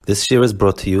This year is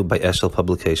brought to you by Eshel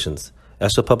Publications.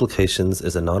 Eshel Publications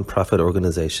is a non-profit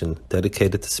organization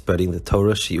dedicated to spreading the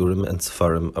Torah, Shiurim, and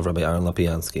Sefarim of Rabbi Aaron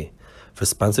Lapiansky. For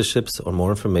sponsorships or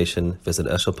more information, visit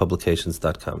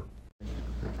eshelpublications.com.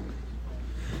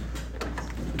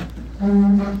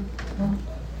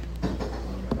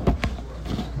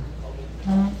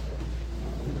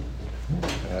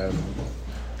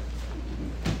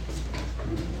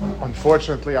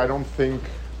 Unfortunately,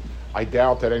 I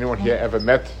doubt that anyone here ever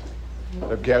met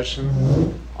Reb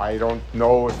Gershon. I don't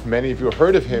know if many of you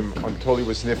heard of him until he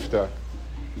was nifta.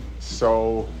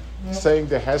 So saying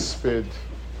the Hesped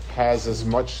has as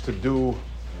much to do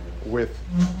with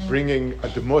bringing a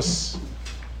demus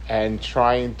and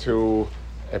trying to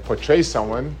portray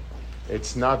someone.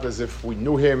 It's not as if we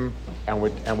knew him and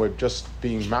we're just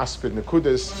being maspid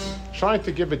nekudis, trying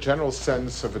to give a general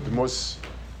sense of a demus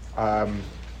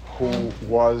who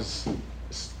was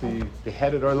the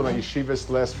head of Olam Yeshivas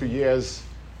the last few years,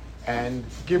 and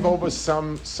give over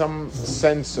some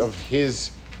sense of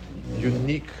his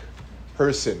unique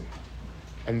person.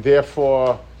 And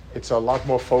therefore, it's a lot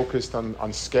more focused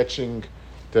on sketching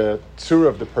the Tzurah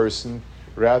of the person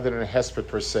rather than a Hesped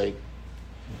per se.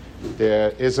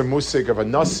 There is a musig of a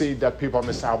nasi that people are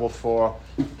misable for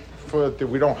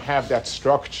we don't have that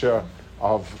structure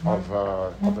of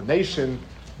a nation,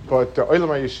 but the Olam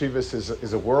Yeshivas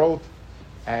is a world,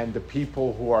 and the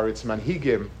people who are its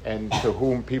manhigim and to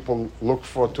whom people look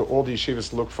for, to all the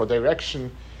yeshivas look for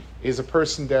direction, is a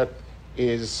person that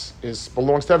is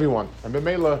belongs to everyone. And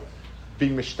B'meila,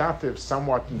 being mishtativ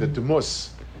somewhat in the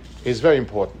demus is very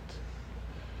important.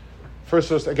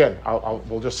 First, again,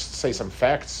 we'll just say some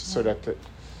facts so that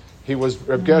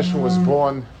Reb Gershon was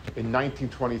born in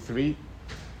 1923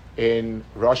 in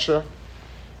Russia.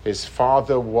 His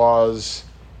father was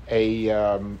a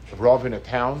rav in a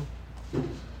town.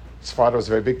 His father was a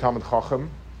very big Talmid Chacham.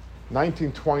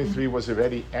 1923 was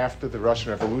already after the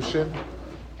Russian Revolution,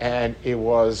 and it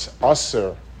was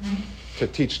usher to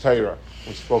teach Torah.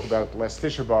 We spoke about last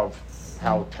Tisha B'Av,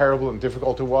 how terrible and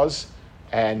difficult it was,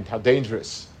 and how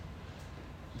dangerous.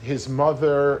 His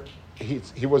mother,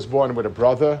 he was born with a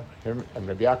brother, him and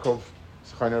Rabbi Yaakov,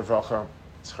 Zchainam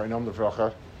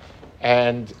Levracha,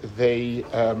 and the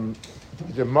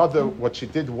mother, what she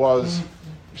did was,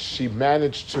 she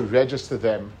managed to register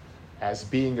them as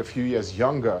being a few years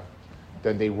younger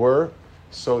than they were,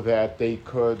 so that they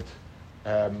could,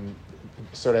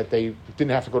 so that they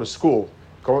didn't have to go to school.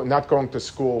 Not going to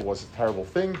school was a terrible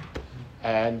thing,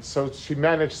 and so she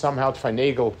managed somehow to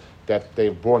finagle that they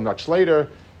were born much later.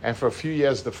 And for a few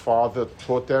years, the father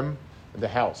taught them in the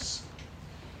house.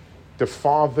 The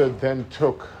father then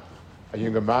took a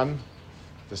younger man.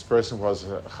 This person was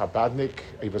a Chabadnik.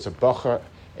 He was a bacher,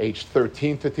 aged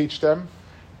 13, to teach them.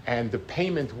 And the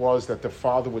payment was that the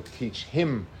father would teach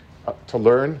him to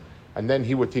learn, and then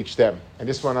he would teach them. And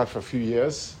this went on for a few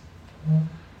years.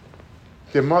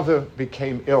 Their mother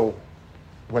became ill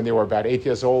when they were about 8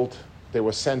 years old. They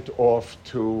were sent off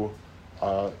to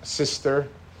a sister,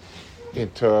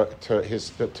 to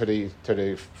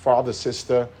the father's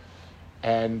sister,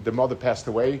 and the mother passed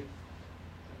away.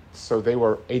 So they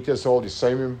were 8 years old.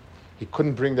 Yisayim. He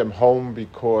couldn't bring them home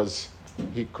because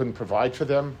he couldn't provide for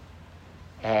them,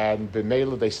 and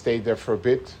b'meila they stayed there for a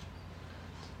bit.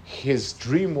 His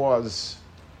dream was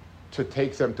to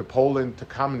take them to Poland, to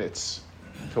Kamenitz,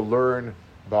 to learn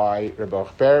by Rebbe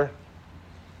Ber.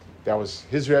 That was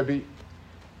his Rebbe,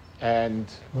 and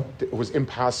it was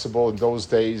impossible in those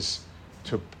days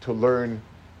to learn,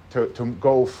 to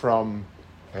go from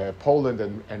Poland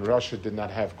and Russia did not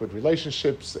have good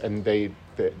relationships, and the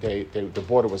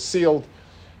border was sealed.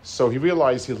 So he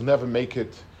realized he'll never make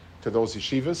it to those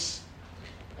yeshivas.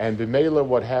 And b'meila,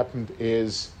 what happened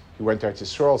is he went to Eretz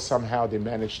Yisrael. Somehow they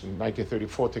managed in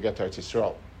 1934 to get to Eretz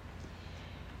Yisrael.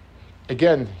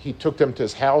 Again, he took them to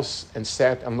his house and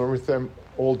sat and learned with them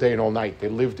all day and all night. They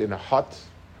lived in a hut.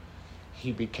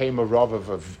 He became a rav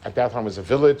at that time it was a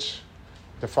village.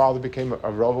 The father became a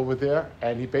rav over there,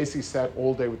 and he basically sat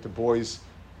all day with the boys,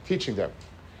 teaching them.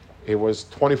 It was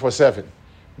 24/7.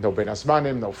 No Ben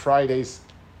Azmanim, no Fridays,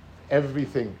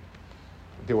 everything.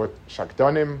 They were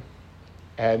shakdanim,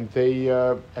 and they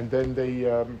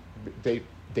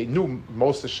knew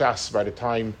most of Shas by the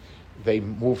time they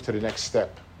moved to the next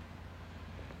step.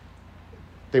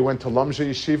 They went to Lomzha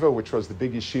Yeshiva, which was the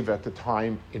big yeshiva at the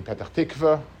time in Petach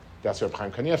Tikva. That's where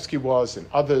Chaim Kanievsky was, and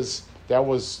others. That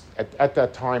was, at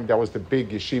that time, that was the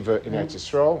big yeshiva in Eretz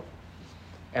Yisrael.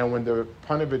 And when the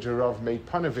Panovich Rav made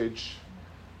Panovich,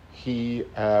 he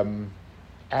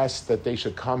asked that they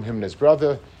should come, him and his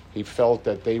brother. He felt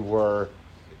that they were,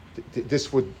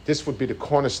 this would be the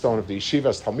cornerstone of the yeshiva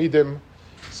as Talmidim,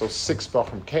 So 6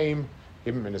 Bachim came,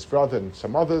 him and his brother and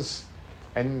some others,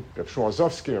 and Reb Shmuel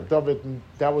Azovsky, Reb David, and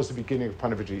that was the beginning of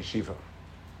Panovich Yeshiva.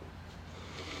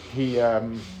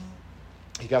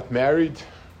 He got married,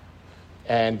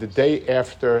 and the day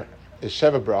after his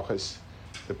Sheva Brachas,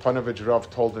 the Panovich Rav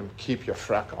told him, keep your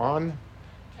frak on,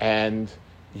 and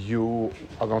you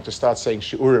are going to start saying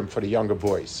shiurim for the younger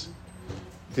boys.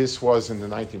 This was in the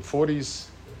 1940s,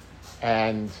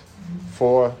 and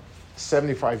for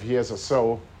 75 years or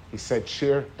so, he said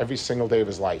shir every single day of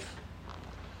his life.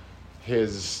 He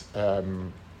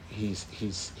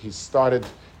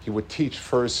would teach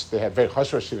first. They had very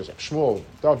chashva shivas, Reb Shmuel,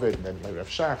 David, and then Reb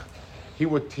Shach. He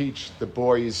would teach the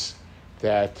boys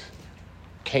that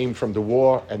came from the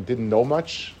war and didn't know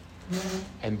much.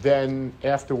 And then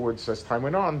afterwards, as time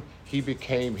went on,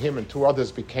 him and 2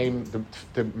 others became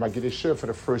the Magid Shir for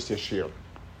the first Yashar.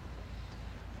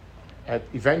 And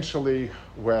eventually,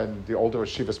 when the older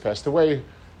Yeshivas passed away,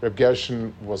 Reb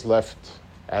Gershon was left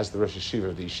as the Rosh Yeshiva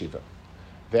of the Yeshiva.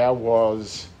 That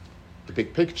was the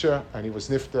big picture, and he was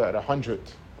nifta at 100,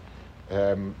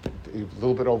 a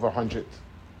little bit over 100.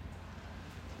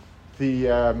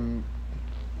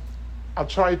 I'll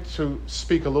try to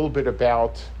speak a little bit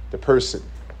about the person.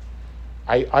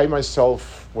 I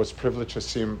myself was privileged to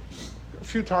see him a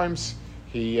few times.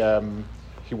 He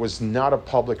was not a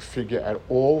public figure at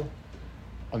all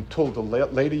until the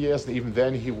later years, and even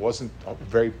then he wasn't a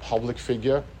very public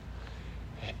figure.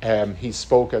 He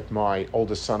spoke at my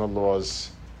oldest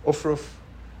son-in-law's ufruf.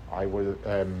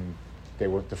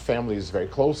 The family is very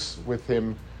close with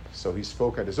him, so he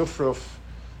spoke at his ufruf.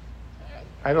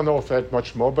 I don't know if I had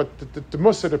much more, but the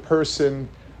most of the person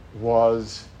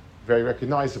was very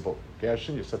recognizable.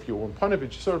 Gershon, Yosef Yehuda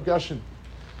Panovich, sort of Gershon.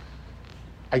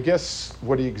 I guess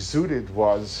what he exuded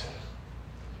was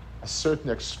a certain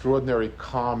extraordinary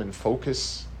calm and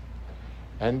focus,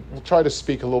 and we'll try to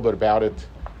speak a little bit about it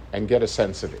and get a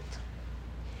sense of it.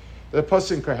 The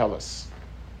pasuk in Koheles.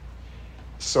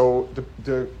 So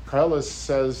the Koheles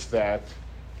says that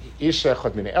Ish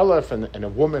echad min elef, and a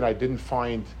woman I didn't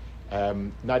find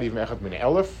not even echad min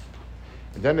elef.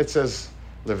 And then it says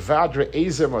levadre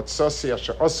ezem otzasi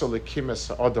asher osa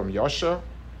lekimes adam Yashar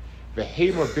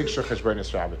v'heima bigsha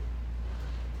cheshbonos rabim.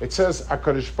 It says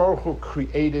HaKadosh Baruch Hu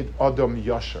created Adam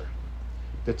Yashar.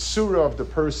 The Tzurah of the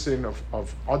person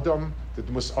of Adam, the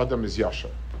Dmus Adam is Yashar.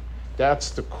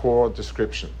 That's the core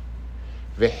description.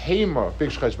 V'heima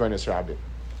bigsha cheshbonos rabim.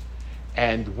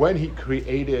 And when he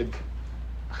created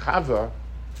Chava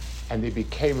and they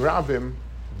became Rabim,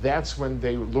 that's when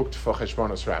they looked for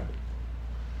cheshbonos rabim.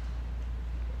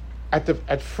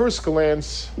 At first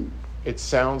glance, it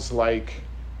sounds like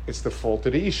it's the fault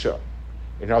of the Isha.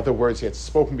 In other words, he had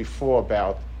spoken before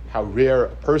about how rare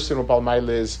a person of Baal Maila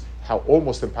is, how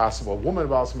almost impossible a woman of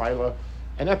Baal Maila,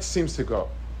 and that seems to go.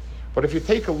 But if you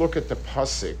take a look at the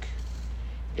pasuk,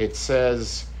 it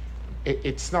says,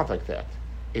 it's not like that.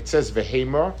 It says,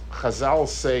 Vehema, Chazal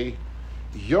say,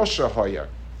 Yashar hoya,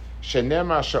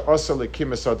 shenema she'asa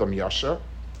lekimes adam Yashar,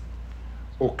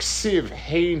 uksiv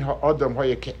hein ha'adam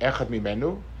hoya ke'echad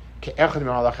mimenu, ke'echad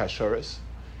mimalach hashoris.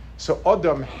 So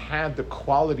Adam had the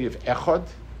quality of echad,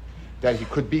 that he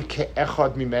could be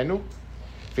ke'echad mimenu,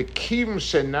 v'kim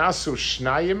shenasu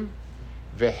shnayim,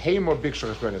 v'heimo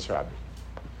bikshu cheshbonos rabim.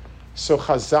 So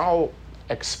Chazal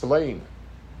explain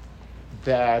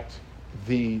that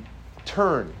the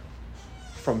turn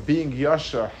from being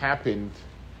Yashar happened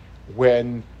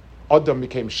when Adam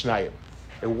became Shnayim.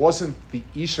 It wasn't the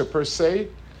Isha per se,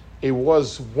 it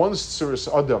was once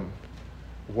Tzurah Adam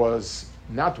was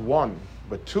not 1,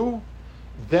 but 2,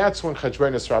 that's when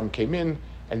cheshbonos rabim came in,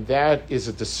 and that is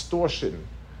a distortion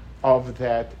of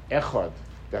that echad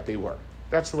that they were.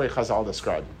 That's the way Chazal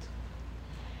described it.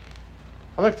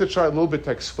 I'd like to try a little bit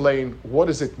to explain what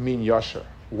does it mean Yashar?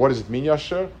 What does it mean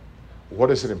Yashar? What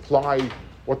does it imply?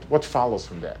 What follows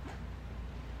from that?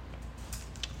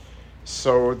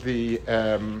 So the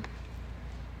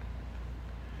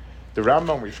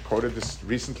Rambam, we've quoted this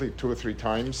recently 2 or 3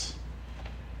 times.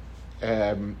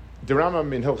 The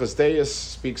Rambam in Hilchos Deis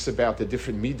speaks about the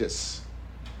different midas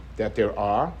that there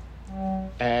are,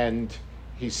 and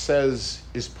he says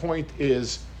his point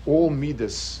is all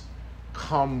midas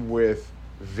come with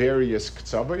various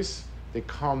ktsavos. They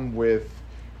come with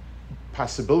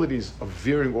possibilities of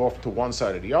veering off to one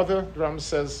side or the other, the Rambam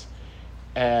says,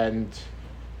 and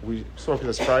we spoke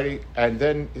this Friday, and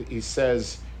then he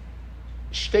says,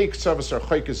 Shtei ktsavos are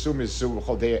choykes zu mizu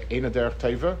v'chol deya eina derech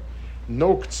teva,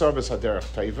 no ktsavos haderech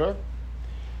teva,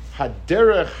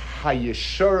 haderech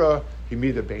hayeshara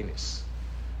himida beinis.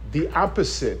 The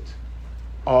opposite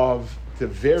of the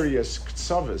various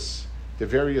ktsavos, the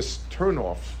various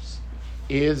turnoffs,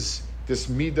 is this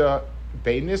Midah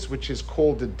Beinis, which is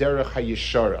called the Derech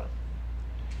HaYashara.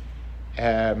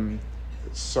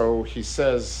 So he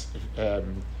says,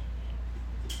 then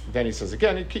he says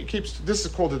again, he keeps, this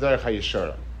is called the Derech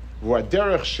HaYashara.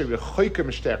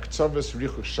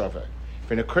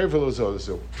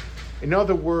 In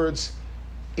other words,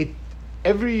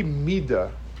 every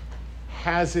Midah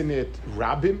has in it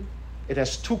Rabbim, it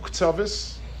has two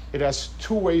Ktzavis, it has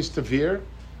two ways to veer,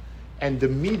 and the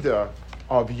Midah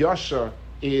of Yashar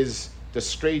is the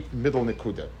straight middle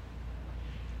Nekuda.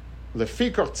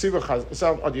 Lefikach tzivach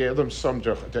hazal ad yedem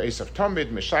samdach the Esav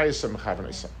Tamid Meshayisam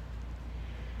Chavanisa.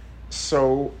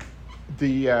 So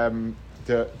the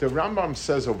Rambam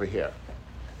says over here,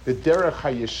 the Derech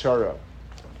HaYashara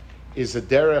is a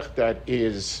derech that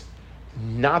is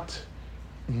not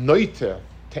noite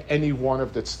to any one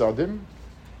of the tzaddim,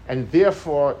 and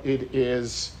therefore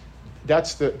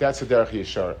that's the Derech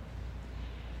HaYashara.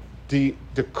 The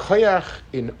koyach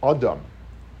in Adam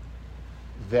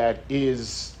that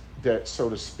is so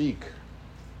to speak,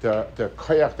 the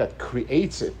koyach that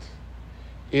creates it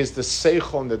is the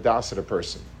seichel and the das of the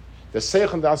person. The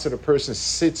seichel and das of the person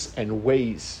sits and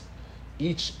weighs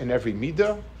each and every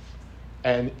midah,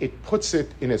 and it puts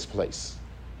it in its place.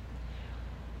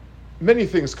 Many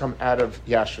things come out of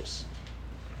Yashus.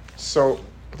 So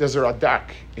there's a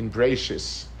Radak in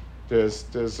Breishis.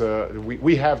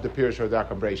 We have the Pirush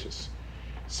Radak on Breishis.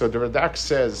 So the Radak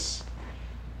says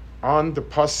on the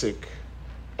pasuk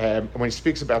when he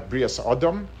speaks about Brias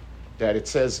Adam, that it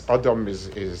says Adam is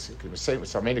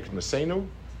Sameinik Mesenu.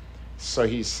 So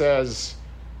he says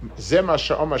Zema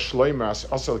Sha'ama Shloimas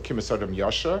Asal Kimis Adam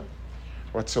Yashar,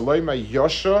 what Shloima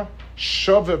Yashar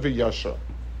Shove v'Yashar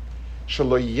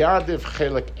Shelo Yadiv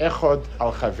Chelek Echad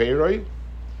Al Chaveroi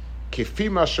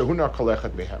Kifima Shehuna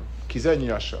Kolechad Behem Kizen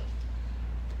Yashar,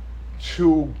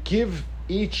 to give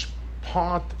each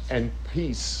part and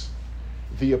piece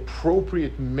the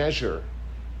appropriate measure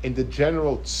in the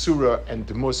general tzura and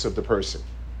demus of the person.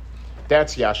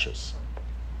 That's Yashas.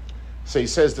 So he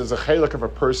says there's a chelek of a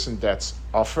person that's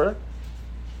offer,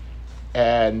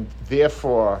 and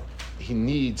therefore he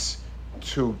needs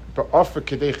to offer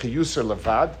kedei chiyuser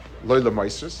levad loy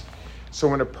lemaisus. So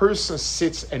when a person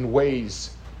sits and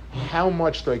weighs how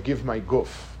much do I give my guf,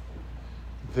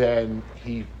 then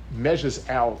he measures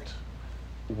out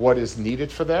what is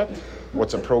needed for that,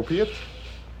 what's appropriate.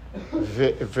 And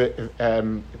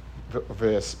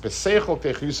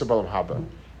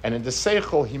in the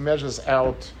seichel he measures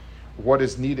out what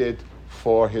is needed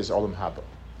for his olam haba.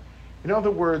 In other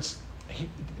words,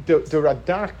 the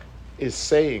Radak is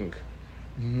saying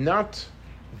not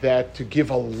that to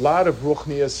give a lot of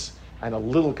ruchnias and a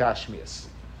little gashmias.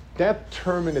 That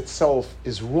term in itself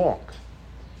is wrong.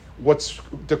 What's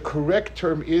the correct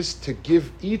term is to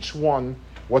give each one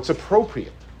what's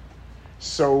appropriate.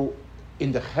 So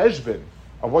in the Hesped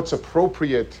of what's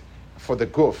appropriate for the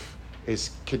guf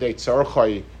is kidei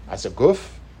tzarchai as a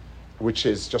guf, which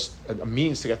is just a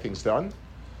means to get things done,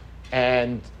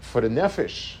 and for the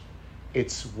nefesh,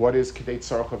 it's what is kidei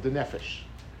tzarch of the nefesh,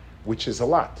 which is a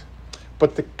lot.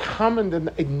 But the common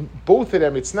in both of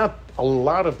them, it's not a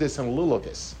lot of this and a little of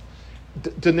this.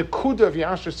 The nekuda of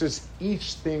Yashar says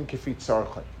each thing kifi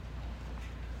tzarchai.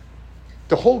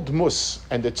 The whole dmus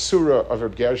and the tzura of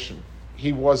Reb Gershon,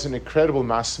 he was an incredible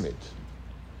masmid.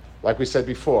 Like we said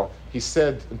before, he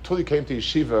said until he came to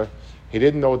yeshiva, he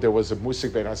didn't know there was a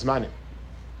musik ben azmanim,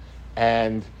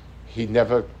 and he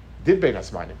never did ben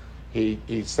azmanim. He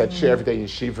said share every day in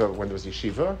yeshiva when there was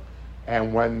yeshiva,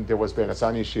 and when there was ben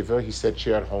azan yeshiva, he said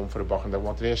share at home for the bachar that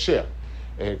wanted to share.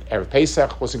 Erev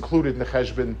Pesach was included in the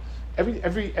cheshbon.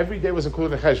 Every day was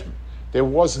included in the cheshbon. There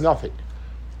was nothing.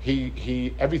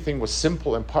 He everything was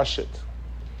simple and pashut,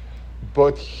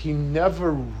 but he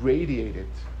never radiated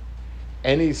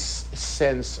any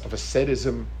sense of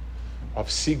asceticism, of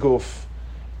siguf.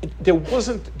 There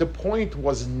wasn't. The point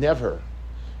was never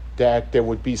that there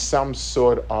would be some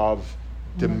sort of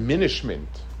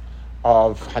diminishment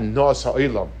of hanos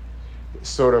ha'olam,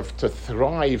 sort of to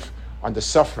thrive on the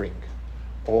suffering,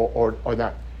 or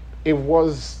not. It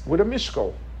was with a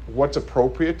mishkol, what's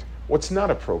appropriate, what's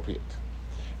not appropriate.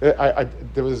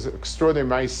 There was an extraordinary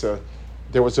ma'isa.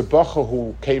 There was a bacher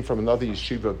who came from another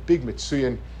yeshiva, big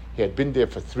mitzuyan. He had been there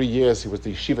for 3 years. He was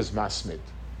the yeshiva's masmid,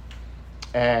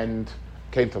 and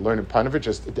came to learn in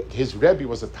Panovich. His rebbe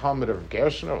was a talmid of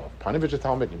Gershon, or Panovich a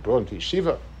talmid, and he brought him to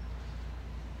yeshiva.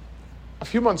 A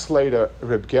few months later,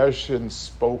 Reb Gershon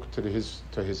spoke to his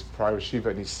prior yeshiva,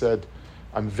 and he said,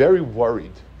 "I'm very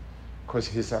worried because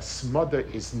his asmada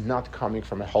is not coming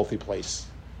from a healthy place."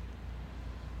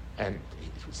 And he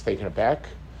was taken aback.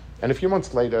 And a few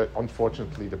months later,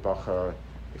 unfortunately, the Bacha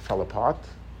fell apart,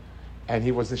 and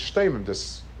he was in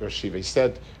this yeshiva. He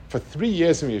said, for 3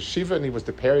 years in yeshiva, and he was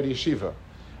the parody yeshiva,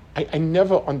 I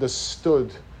never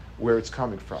understood where it's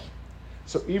coming from.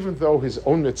 So even though his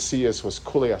own Metzias was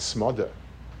Kulei Asmada,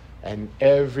 and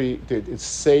the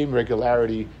same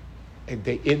regularity,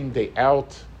 day in, day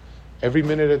out, every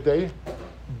minute a day,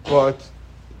 but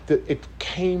it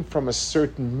came from a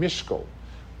certain mishkal.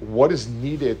 What is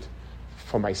needed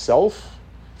for myself,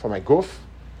 for my guf,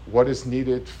 what is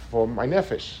needed for my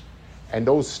nefesh. And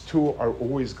those two are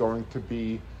always going to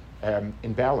be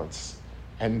in balance.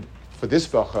 And for this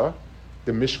bacha,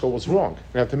 the mishkal was wrong.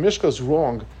 Now, if the mishkal is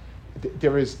wrong,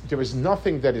 there is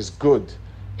nothing that is good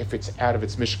if it's out of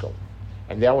its mishkal.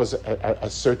 And that was a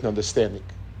certain understanding.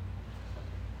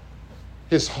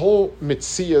 His whole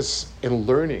mitzias in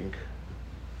learning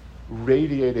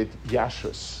radiated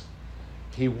yashus.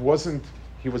 He was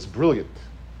brilliant.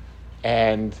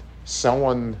 And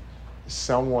someone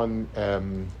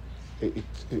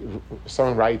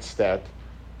writes that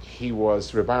he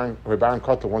was, Rebbein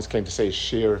Kotler once came to say a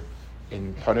shir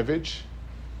in Panovich,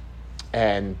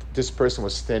 and this person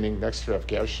was standing next to Rav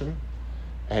Gershon,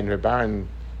 and Rebbein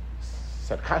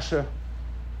said Kasha,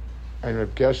 and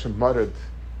Rav Gershon muttered,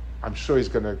 I'm sure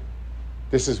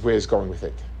this is where he's going with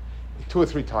it. 2 or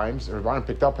 3 times, and Rebbein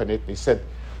picked up on it, and he said,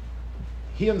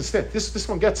 he understands, this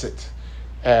one gets it.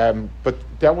 But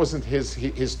that wasn't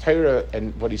his Torah,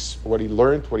 and what he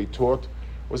learned, what he taught,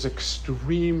 was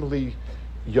extremely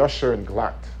Yashar and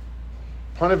glatt.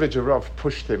 Panovich Rav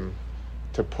pushed him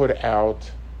to put out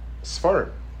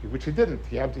Sfarim, which he didn't.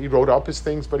 He wrote up his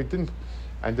things, but he didn't.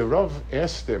 And the Rav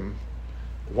asked him,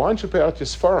 why don't you put out your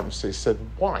Sfarim? So he said,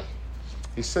 why?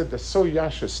 He said, they're so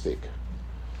Yashastic.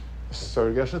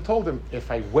 So Yashar told him,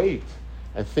 if I wait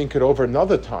and think it over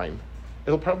another time,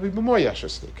 it'll probably be more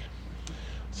Yashastic.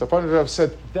 So Panovich Rav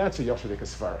said, that's a Yashastic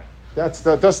Svara. That's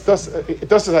a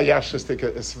Yashastic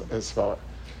Svara.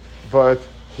 But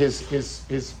his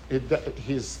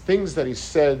things that he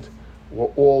said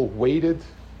were all weighted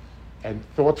and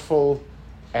thoughtful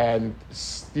and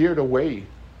steered away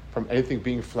from anything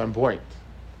being flamboyant.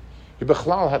 He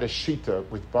Bechlal had a shita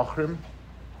with Bachrim.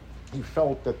 He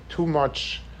felt that too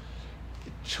much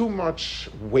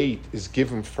weight is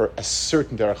given for a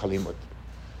certain derech halimud.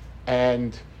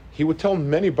 And he would tell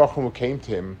many Bachrim who came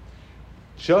to him,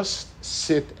 just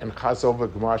sit and chaz over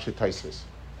Gemara Sh'Taisis.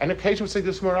 And occasionally would say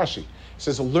this Rashi. He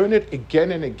says, learn it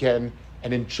again and again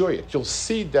and enjoy it. You'll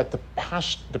see that the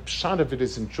pshat of it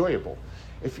is enjoyable.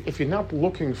 If you're not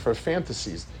looking for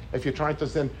fantasies, if you're trying to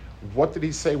understand what did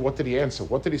he say, what did he answer,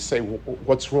 what did he say,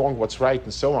 what's wrong, what's right,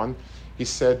 and so on, he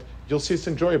said, you'll see it's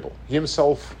enjoyable. He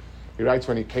himself, he writes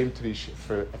when he came to the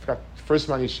yeshiva, I forgot, first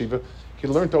man yeshiva, he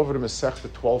learned over the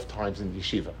Masechta 12 times in the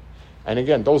yeshiva. And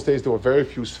again, those days there were very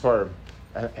few Sfarim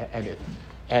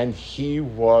and he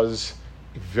was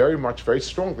very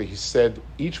strongly, he said,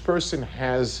 each person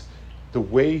has the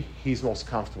way he's most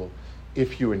comfortable.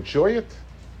 If you enjoy it,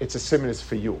 it's a siman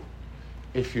for you.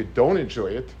 If you don't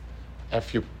enjoy it,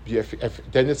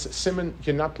 then it's a siman,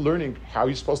 you're not learning how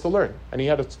you're supposed to learn. And he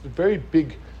had a very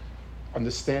big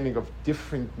understanding of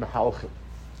different mahalchim.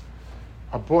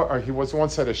 He was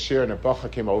once at a shir and a bacha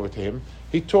came over to him.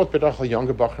 He taught bedachal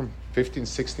younger bachim, 15,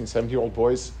 16, 17-year-old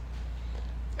boys.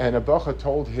 And a bacha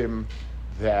told him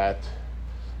that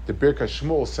the Birka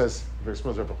Shmuel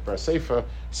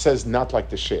says not like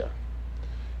the shir.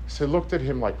 So he looked at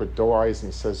him like with doe eyes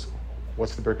and he says,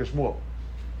 what's the Birka Shmuel?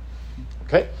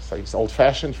 Okay, so he's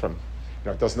old-fashioned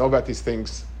doesn't know about these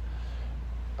things.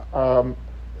 Some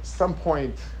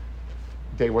point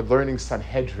they were learning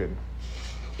Sanhedrin.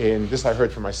 This I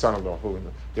heard from my son-in-law. Who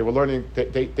they were learning.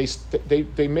 They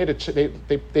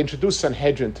introduced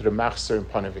Sanhedrin to the Machzer in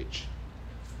Panovich.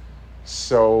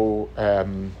 So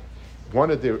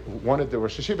one of the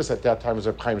Rosh Hashivas at that time was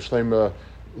Reb Chaim Shlomo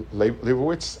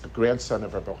Leibowitz, a grandson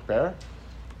of Rabbi Ber,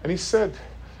 and he said,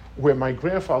 "Where my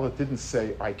grandfather didn't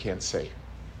say, I can't say."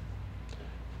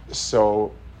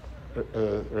 So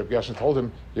Rabbi Gershon told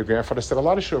him, "Your grandfather said a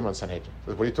lot of shurim on Sanhedrin."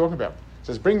 He says, "What are you talking about?" He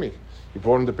says, "Bring me." He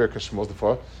brought him to Birka Shmuel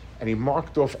before, and he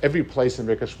marked off every place in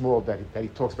Birka Shmuel that he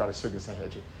talks about a certain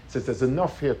Sanhedrin. He says, "There's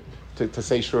enough here to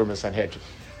say shurim in Sanhedrin."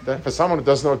 For someone who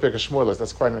doesn't know what Birka Shmuel is,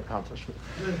 that's quite an accomplishment.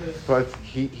 But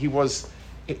he was,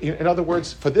 in other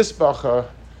words, for this bacha,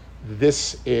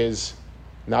 this is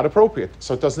not appropriate,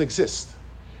 so it doesn't exist.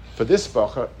 For this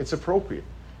bacha, it's appropriate,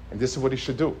 and this is what he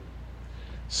should do.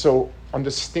 So,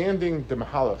 understanding the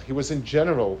mahalach, he was in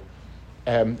general,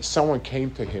 someone came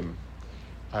to him,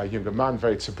 a younger man,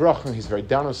 very tzibrochen, he's very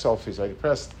down on himself, he's very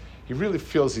depressed. He really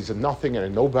feels he's a nothing and a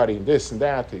nobody and this and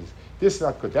that. this is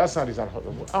not good, that's not, he's not,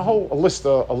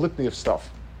 a litany of stuff.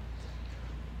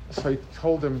 So he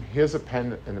told him, here's a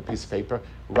pen and a piece of paper,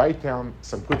 write down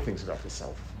some good things about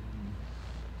yourself.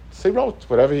 So he wrote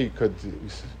whatever he could,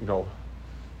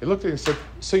 He looked at him and said,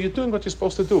 so you're doing what you're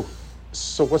supposed to do.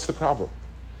 So what's the problem?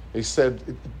 He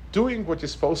said, doing what you're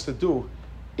supposed to do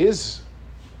is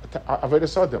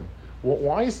Avodas Adam.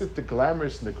 Why is it the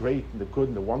glamorous and the great and the good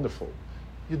and the wonderful?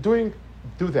 Do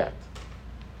that.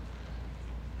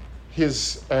 He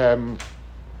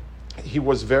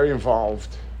was very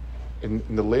involved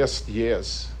in the last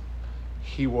years.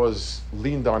 He was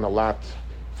leaned on a lot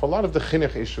for a lot of the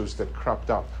chinuch issues that cropped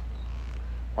up.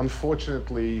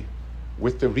 Unfortunately,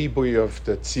 with the ribui of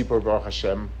the Tzibur Baruch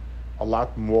Hashem, a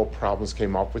lot more problems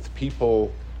came up with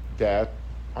people that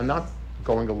are not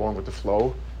going along with the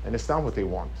flow, and it's not what they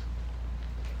want.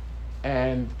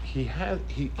 And he had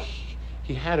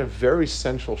a very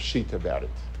central sheet about it.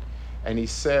 And he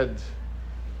said,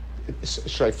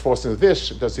 should I force into this?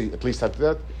 Does he at least have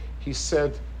that? He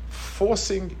said,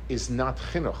 forcing is not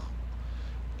chinuch.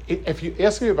 If you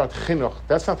ask me about chinuch,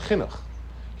 that's not chinuch.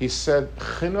 He said,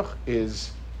 chinuch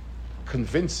is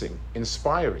convincing,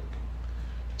 inspiring.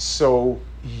 So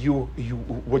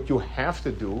what you have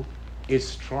to do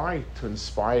is try to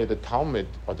inspire the Talmud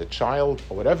or the child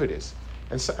or whatever it is.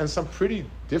 And some pretty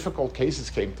difficult cases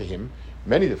came to him,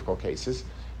 many difficult cases,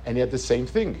 and he had the same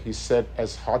thing. He said,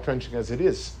 as heart-wrenching as it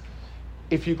is,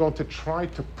 if you're going to try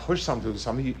to push something to do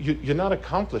something, you're not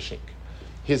accomplishing.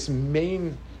 His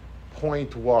main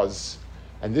point was,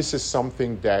 and this is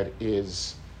something that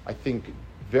is, I think,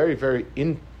 very, very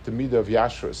in the midah of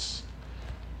Yashrus.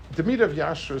 The midah of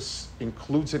Yashrus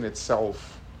includes in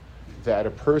itself that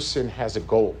a person has a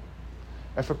goal.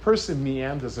 If a person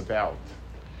meanders about,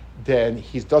 then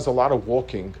he does a lot of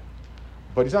walking,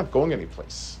 but he's not going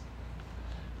anyplace.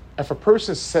 If a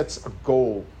person sets a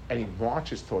goal and he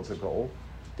marches towards a goal,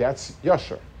 that's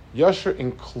Yashar. Yashar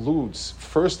includes,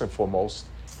 first and foremost,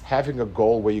 having a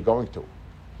goal where you're going to.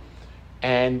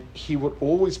 And he would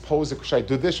always pose, should I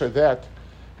do this or that?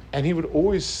 And he would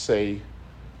always say,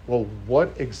 well,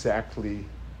 what exactly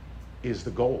is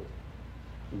the goal?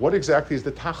 What exactly is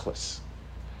the tachlis?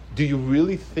 Do you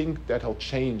really think that he'll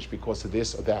change because of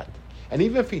this or that? And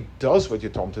even if he does what you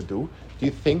told him to do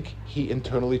you think he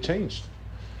internally changed?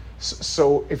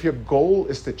 So if your goal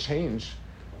is to change,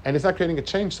 and it's not creating a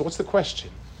change, so what's the question?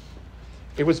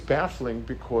 It was baffling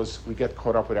because we get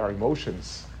caught up with our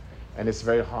emotions, and it's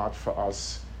very hard for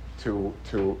us to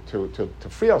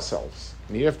free ourselves.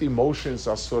 And even if the emotions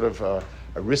are sort of a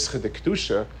risk de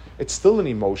kedusha, it's still an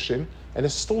emotion, and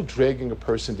it's still dragging a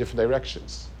person in different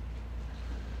directions.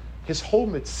 His whole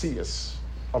mitzias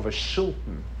of a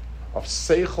shilton, of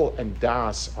seichel and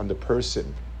das on the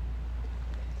person,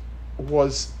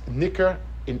 was nicker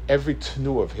in every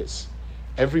tnu of his,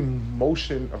 every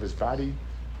motion of his body,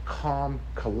 calm,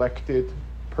 collected,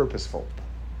 purposeful.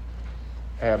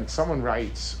 Someone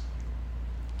writes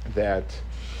that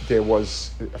there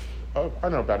was, I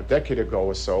don't know, about a decade ago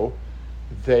or so,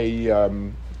 they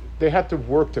had to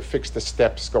work to fix the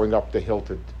steps going up the hill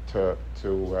to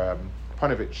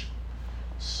Panovich.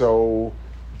 So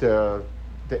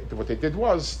what they did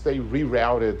was they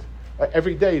rerouted.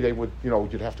 Every day they would,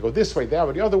 you'd have to go this way, that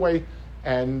way, the other way,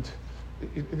 and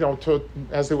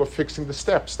as they were fixing the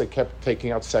steps, they kept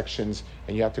taking out sections,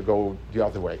 and you had to go the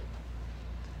other way.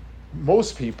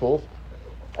 Most people,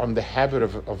 on the habit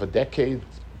of a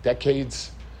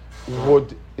decades,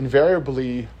 would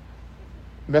invariably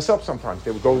mess up sometimes.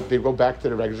 They'd go back to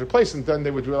the regular place, and then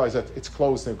they would realize that it's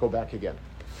closed, and they'd go back again.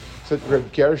 So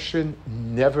Reb Gershon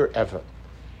never ever.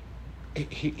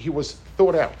 He was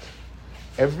thought out.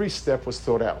 Every step was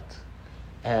thought out,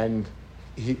 and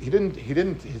he didn't.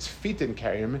 His feet didn't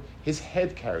carry him. His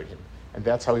head carried him, and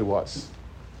that's how he was.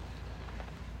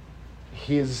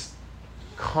 His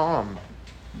calm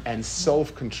and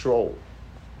self-control,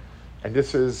 and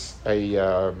this is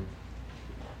a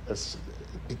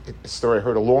story I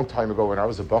heard a long time ago when I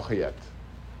was a bacher yet.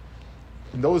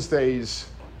 In those days,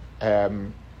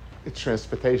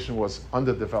 transportation was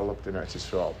underdeveloped in Eretz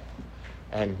Yisrael,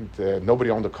 and nobody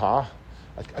owned a car.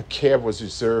 A cab was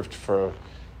reserved for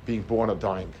being born or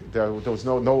dying. There was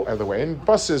no other way. And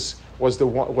buses was the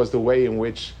way in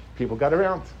which people got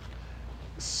around.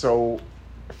 So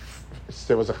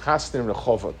there was a chasna in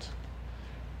Rehovot.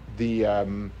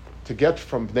 To get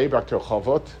from Bnei Brak to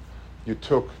Rehovot, you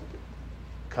took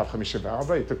Kav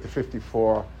 54, you took the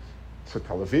 54 to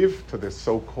Tel Aviv, to the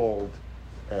so-called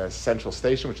central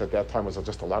station, which at that time was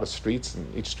just a lot of streets, and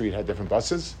each street had different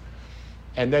buses.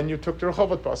 And then you took the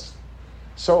Rehovot bus.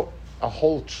 So a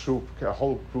whole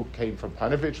group came from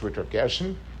Panovich with Reb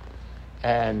Gershon,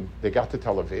 And they got to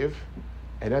Tel Aviv,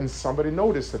 and then somebody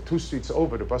noticed that 2 streets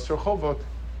over, the bus Rehovot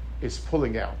is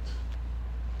pulling out.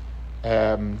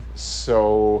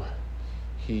 So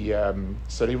he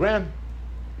ran.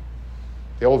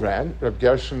 They all ran. Reb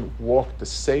Gershon walked the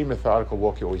same methodical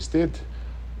walk he always did,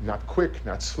 not quick,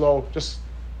 not slow, just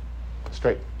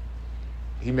straight.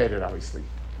 He made it, obviously.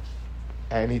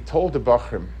 And he told the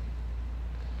Bachrim,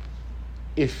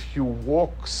 if you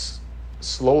walk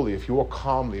slowly, if you walk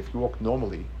calmly, if you walk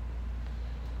normally,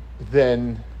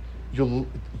 then you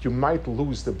might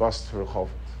lose the bus to Rehovot.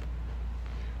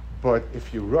 But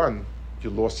if you run, you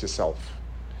lost yourself.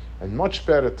 And much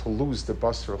better to lose the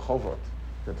bus to Rehovot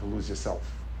than to lose yourself.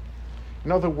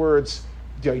 In other words,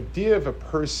 the idea of a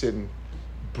person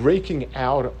breaking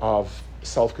out of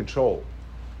self-control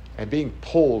and being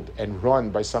pulled and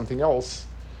run by something else,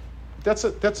 that's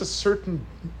a certain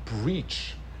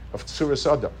breach of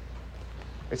Tzurah Adam.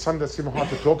 It's something that's even hard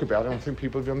to talk about. I don't think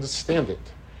people even understand it.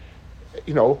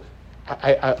 You know,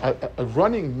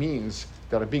 running means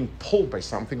that I'm being pulled by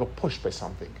something or pushed by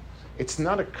something. It's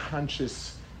not a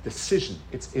conscious decision.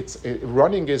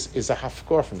 Running is a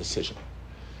hafkor from decision.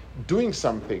 Doing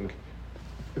something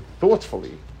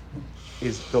thoughtfully,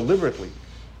 deliberately,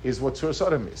 is what Tzurah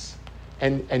Adam is.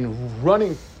 And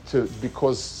running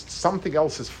because something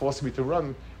else is forcing me to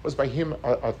run was by him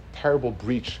a terrible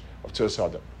breach of Tzurah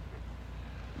Adam.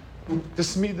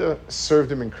 This Midah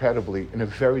served him incredibly in a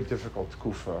very difficult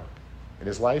kufa in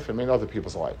his life and many other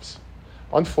people's lives.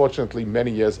 Unfortunately,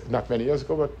 not many years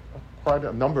ago, but quite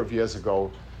a number of years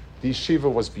ago, the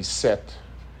yeshiva was beset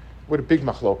with a big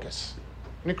machlokes,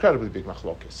 an incredibly big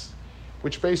machlokes,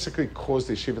 which basically caused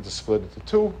the yeshiva to split into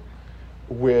two,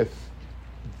 with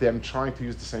them trying to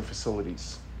use the same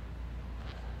facilities.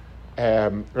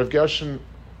 Rav Gershon,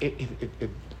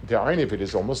 the irony of it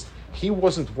is almost, he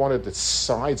wasn't one of the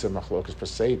sides of machlokes per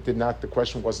se. The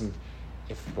question wasn't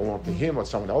if it belonged to him or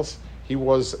someone else. He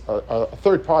was a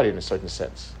third party in a certain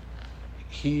sense.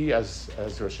 He, as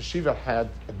Rosh Hashiva, had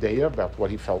a day about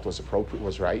what he felt was appropriate,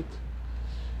 was right,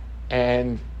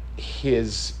 and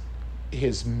his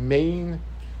main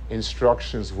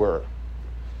instructions were,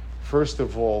 first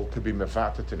of all, to be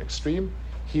mevatet to an extreme.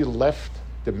 He left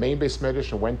the main base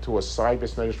medrash and went to a side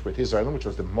base medrash with his oilam, which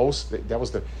was the most.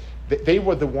 They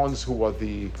were the ones who were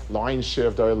the lion's share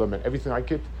of the oilam and everything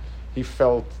like it. He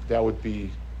felt that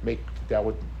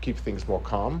would keep things more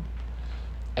calm,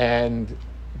 and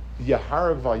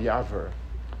Yahar Vayaver,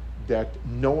 that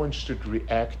no one should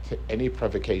react to any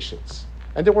provocations.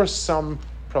 And there were some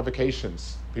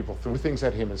provocations. People threw things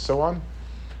at him and so on.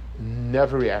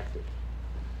 Never reacted.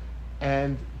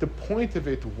 And the point of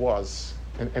it was,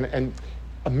 and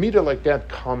a midah like that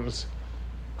comes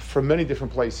from many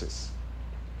different places.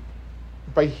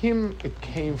 By him, it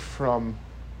came from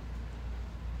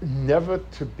never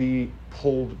to be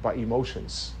pulled by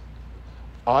emotions.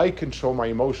 I control my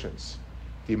emotions.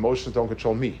 The emotions don't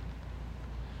control me.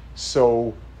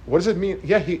 So what does it mean?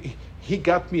 Yeah, he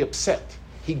got me upset.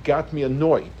 He got me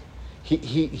annoyed. He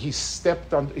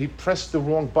pressed the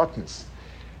wrong buttons.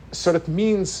 So that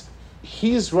means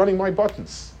he's running my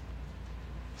buttons.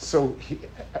 So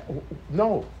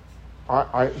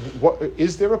what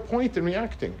is there a point in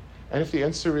reacting? And if the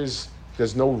answer is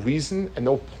there's no reason and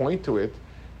no point to it,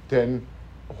 then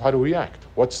how do we react?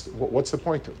 What's the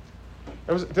point of it?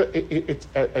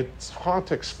 It's hard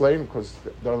to explain because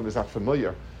the other is not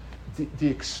familiar. The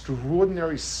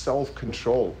extraordinary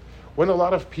self-control. When a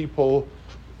lot of people,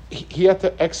 he had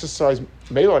to exercise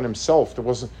mail on himself.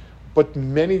 But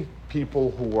many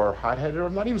people who were hot-headed, or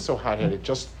not even so hot-headed,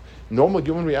 just normal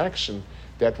human reaction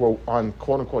that were on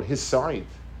quote-unquote his side,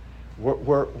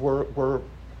 were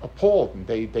appalled, and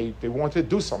they wanted to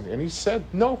do something. And he said,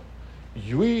 no,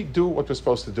 we do what we're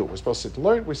supposed to do. We're supposed to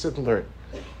learn, we sit and learn.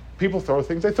 People throw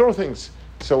things, they throw things.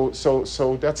 So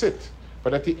that's it.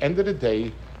 But at the end of the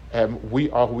day, we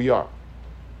are who we are.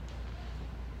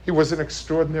 He was an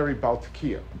extraordinary Baal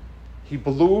Tekiah. He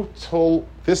blew till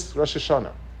this Rosh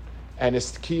Hashanah, and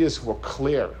his Tekiyahs were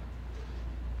clear.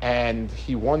 And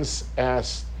he once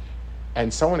asked,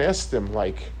 and someone asked him,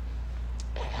 like,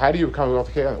 how do you become a Baal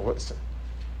Tekiah?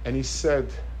 And he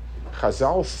said,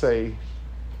 Chazal say,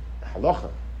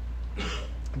 halacha,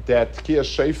 that Tekiyah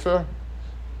Shefer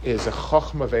is a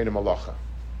chachma vein a malacha.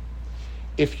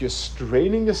 If you're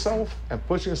straining yourself and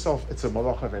pushing yourself, it's a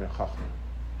malacha vein a chachma.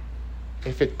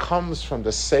 If it comes from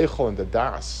the seichel and the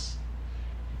das,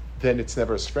 then it's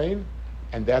never a strain,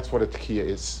 and that's what a tekiyah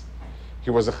is.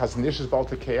 He was a chaznish's Baal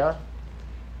Tekiah,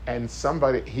 and his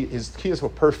tekiyahs were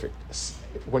perfect.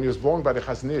 When he was blown by the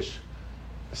chaznish,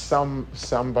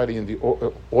 somebody in the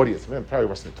audience, probably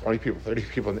was 20 people, 30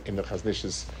 people in the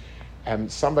chaznish's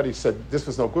and somebody said, this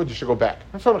was no good, you should go back.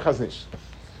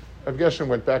 Reb Gershon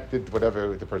went back, did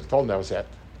whatever the person told him, that was it.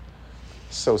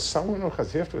 So someone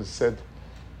afterwards said,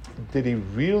 did he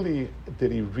really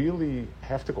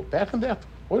have to go back on that?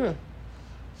 What?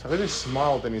 So I really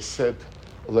smiled and he said,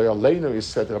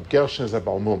 Reb Gershon is a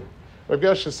balmum. Reb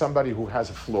Gershon is somebody who has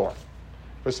a flaw.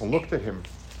 The person looked at him.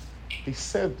 He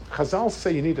said, Chazal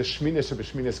say you need a shminis or a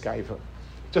shminis gaiva.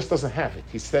 Just doesn't have it.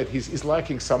 He said he's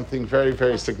lacking something very,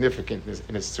 very significant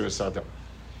in his Tzurah.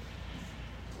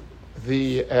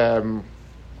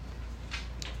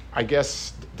 I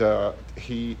guess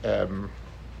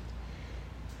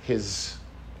his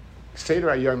Seder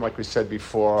Hayom, like we said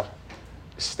before,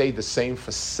 stayed the same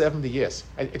for 70 years.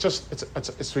 And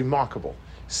it's remarkable.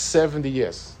 70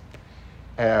 years.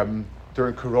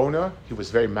 During Corona, he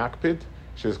was very makpid.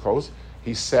 She was close.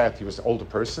 He was an older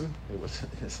person. He was in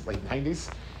his late 90s.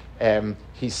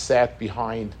 He sat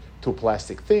behind two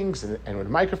plastic things and with a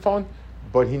microphone,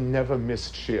 but he never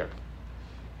missed shir.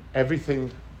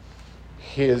 Everything,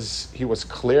 he was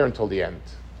clear until the end.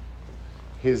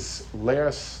 His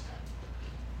last,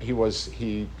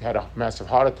 he had a massive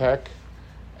heart attack,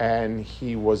 and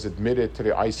he was admitted to the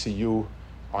ICU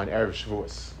on Erev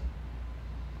Shavuos.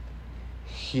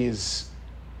 His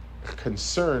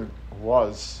concern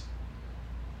was,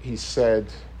 he said,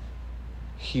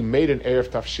 he made an Erev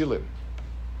Tafshilin,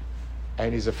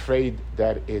 and he's afraid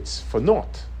that it's for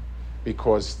naught,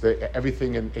 because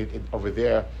everything over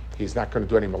there, he's not going to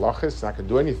do any malachas, he's not going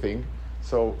to do anything.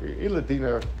 So,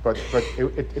 but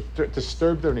it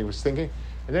disturbed him, and he was thinking,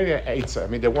 and then he had Eitzah. I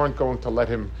mean, they weren't going to let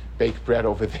him bake bread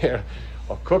over there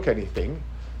or cook anything.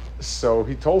 So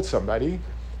he told somebody,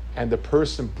 and the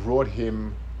person brought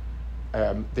him,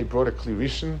 they brought a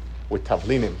klirishin with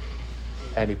tavlinim,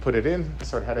 and he put it in,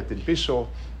 so it had it in bishul,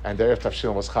 and the Erev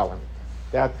Tafshilin was chalan.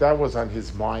 That was on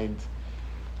his mind.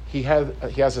 He had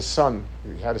a son,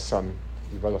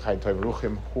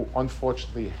 who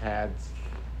unfortunately had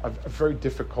a very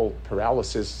difficult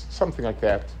paralysis, something like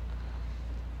that.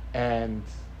 And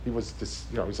he was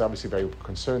he's obviously very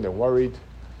concerned and worried,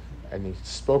 and he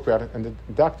spoke about it, and the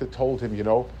doctor told him,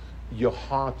 your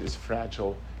heart is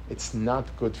fragile, it's not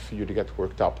good for you to get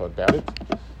worked up about it.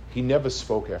 He never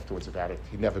spoke afterwards about it.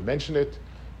 He never mentioned it.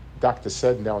 Doctor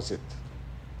said, now is it.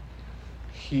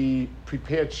 He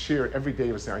prepared shir every day.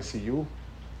 He was in ICU,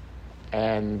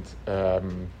 and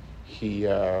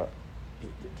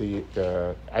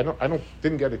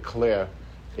didn't get it clear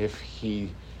if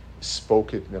he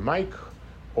spoke it in the mic,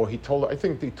 or he told her. I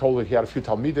think he told her he had a few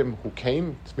talmidim who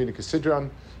came to meet in Kesidron,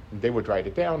 and they would write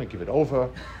it down and give it over.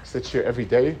 He said shir every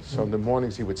day. So in the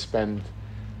mornings he would spend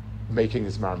making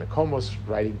his marmekomos,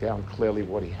 writing down clearly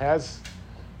what he has,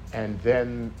 and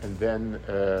then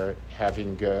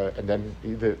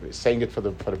either saying it for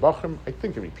the bachrim. I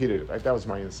think he repeated it. That was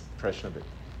my impression of it.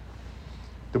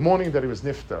 The morning that he was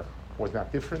niftar was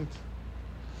not different.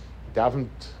 He davened.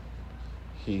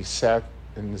 He sat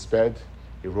in his bed.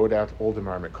 He wrote out all the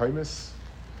marmekomos,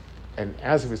 and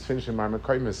as he was finishing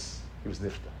marmekomos, he was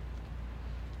niftar.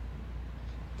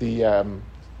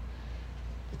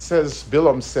 It says,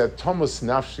 Bilam said, Thomas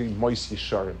Nafshi Mois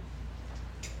Yasharim.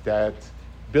 That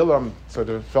Bilam, so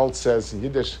the Feld says in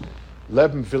Yiddish,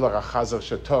 Leben will achazar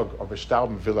shetog, or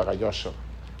bestarben will Yashar,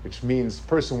 which means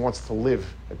person wants to live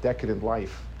a decadent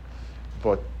life.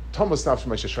 But Thomas Nafshi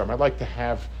Mois Yasharim, I'd like to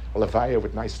have a levaya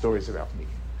with nice stories about me.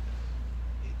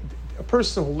 A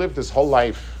person who lived his whole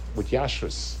life with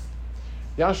Yashras.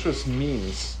 Yashras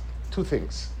means two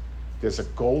things. There's a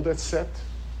goal that's set.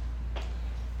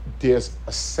 There's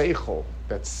a seichel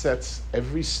that sets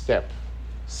every step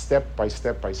by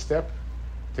step,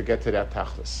 to get to that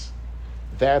tachlis.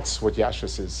 That's what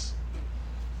Yashas is.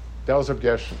 That was Reb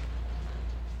Gershon.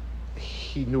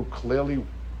 He knew clearly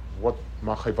what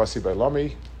Machay Basi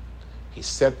Bailami. He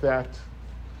said that.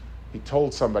 He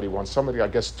told somebody once, I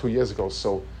guess 2 years ago,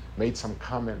 so made some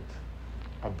comment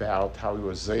about how he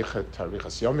was zeichet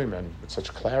tarichas yomim, and with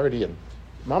such clarity, and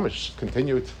Mamish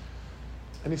continued.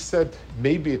 And he said,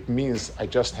 maybe it means I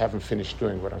just haven't finished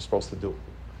doing what I'm supposed to do.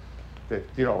 That,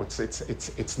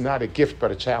 it's not a gift, but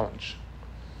a challenge.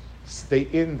 Day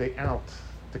in, day out,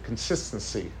 the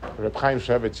consistency. Reb Chaim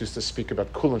Shevitz used to speak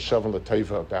about kul and shavan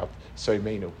l'tova, about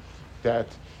soimenu, that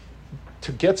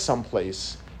to get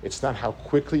someplace, it's not how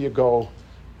quickly you go,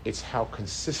 it's how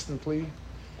consistently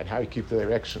and how you keep the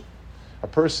direction. A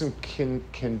person can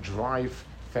drive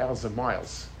 1,000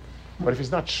 miles, but if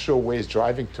he's not sure where he's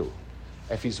driving to,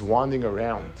 if he's wandering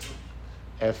around,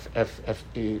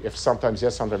 if sometimes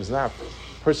yes, sometimes not, the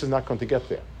person's not going to get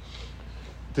there.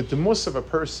 The demus of a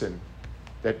person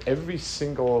that every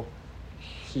single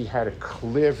he had a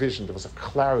clear vision. There was a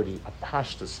clarity, a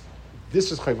pashtus.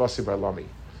 This is Chayvasi Barlami.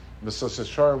 Mr.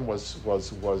 Yashar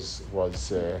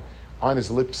was on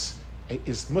his lips.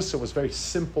 His Musa was very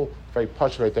simple, very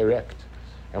posh, very direct.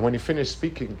 And when he finished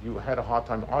speaking, you had a hard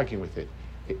time arguing with it.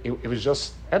 It was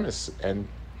just emes, and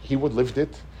he would lived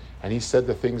it, and he said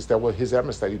the things that were his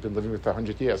emes that he'd been living with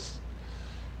 100 years.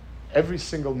 Every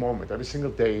single moment, every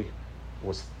single day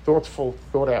was thoughtful,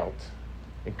 thought out,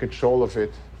 in control of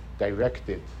it,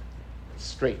 directed,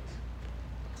 straight.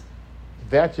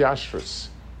 That Yashrus,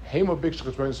 Hema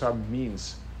Bikshach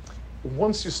means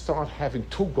once you start having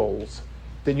two goals,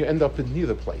 then you end up in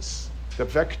neither place. The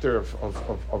vector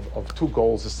of two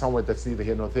goals is somewhere that's neither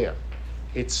here nor there.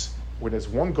 It's when there's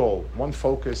one goal, one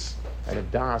focus, and a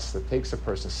das that takes a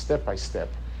person step by step,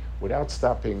 without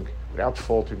stopping, without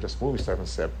faltering, just moving step by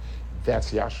step.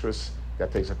 That's Yashrus,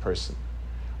 that takes a person.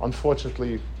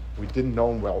 Unfortunately, we didn't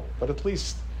know him well, but at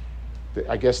least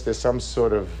I guess there's some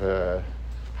sort of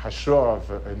hashra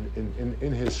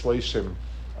in his shloishim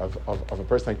of a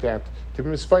person like that to be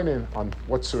mispointed on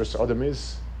what Tzurah Adam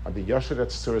is, on the Yashar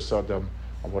that's Tzurah Adam,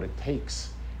 on what it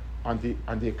takes, on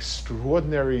the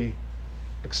extraordinary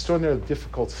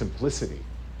difficult simplicity.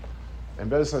 And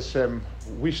Be'ez Hashem,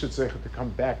 we should say to come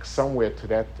back somewhere to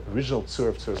that original Tzurah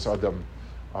of Tzurah Adam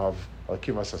of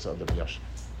Alakim Asas Adam Yashar.